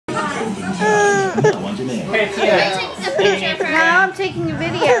Hey, Tina. Now I'm taking a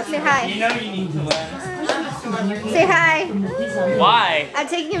video. Say hi. You know you need to learn. Say hi. Why? I'm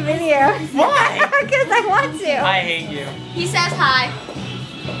taking a video. Why? Because I want to. I hate you. He says hi.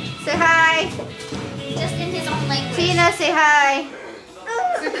 Say hi. Just in his own language. Tina, say hi.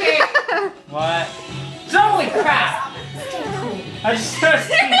 Okay. What? Holy crap! I just started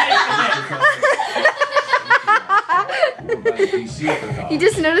You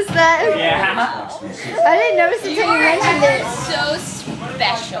just noticed that? Yeah. I didn't notice until you mentioned it. So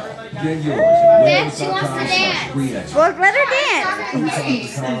special. Then she wants to dance. Well, let her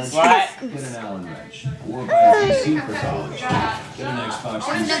dance. What? Get an Allen wrench. Or buy a PC for college. Get an Xbox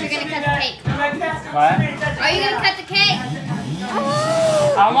No, you're gonna cut the cake. What? Are you gonna cut the cake?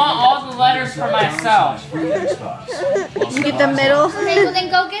 I want all the letters for myself. You get the middle. Okay, well then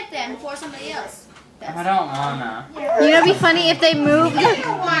go get them for somebody else. I don't wanna. You know, it'd be funny if they moved. What,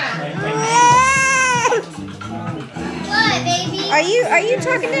 baby? Are you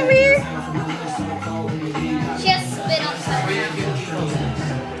talking over here? She has spit on something.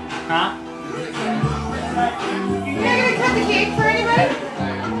 Huh? You're not gonna cut the cake for anybody?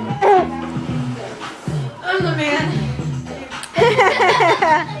 I'm the man.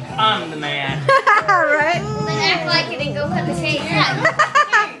 I'm the man. Right? Well, then act like it and go cut the cake.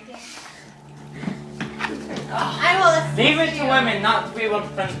 I will. Leave it to women not to be able to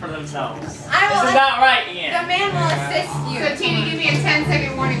fend for themselves. I will. Isn't that right, The Ian? man will assist you. So Tina, give me a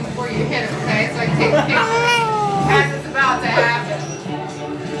 10-second warning before you hit her, okay? So I can take a picture as it's about to happen.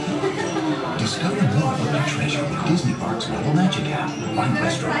 Discover more of the treasure with Disney Parks Global Magic app. Find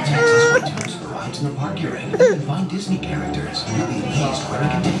restaurants, access hotels, the rides in the park you're in, and find Disney characters. You'll be amazed where it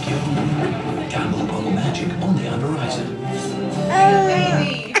can take you. Download Global Magic only on Verizon.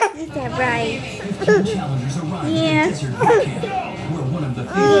 Is that right? Challengers arrive Yeah. at Desert Boot Camp, where one of the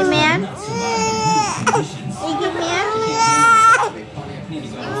Man. not so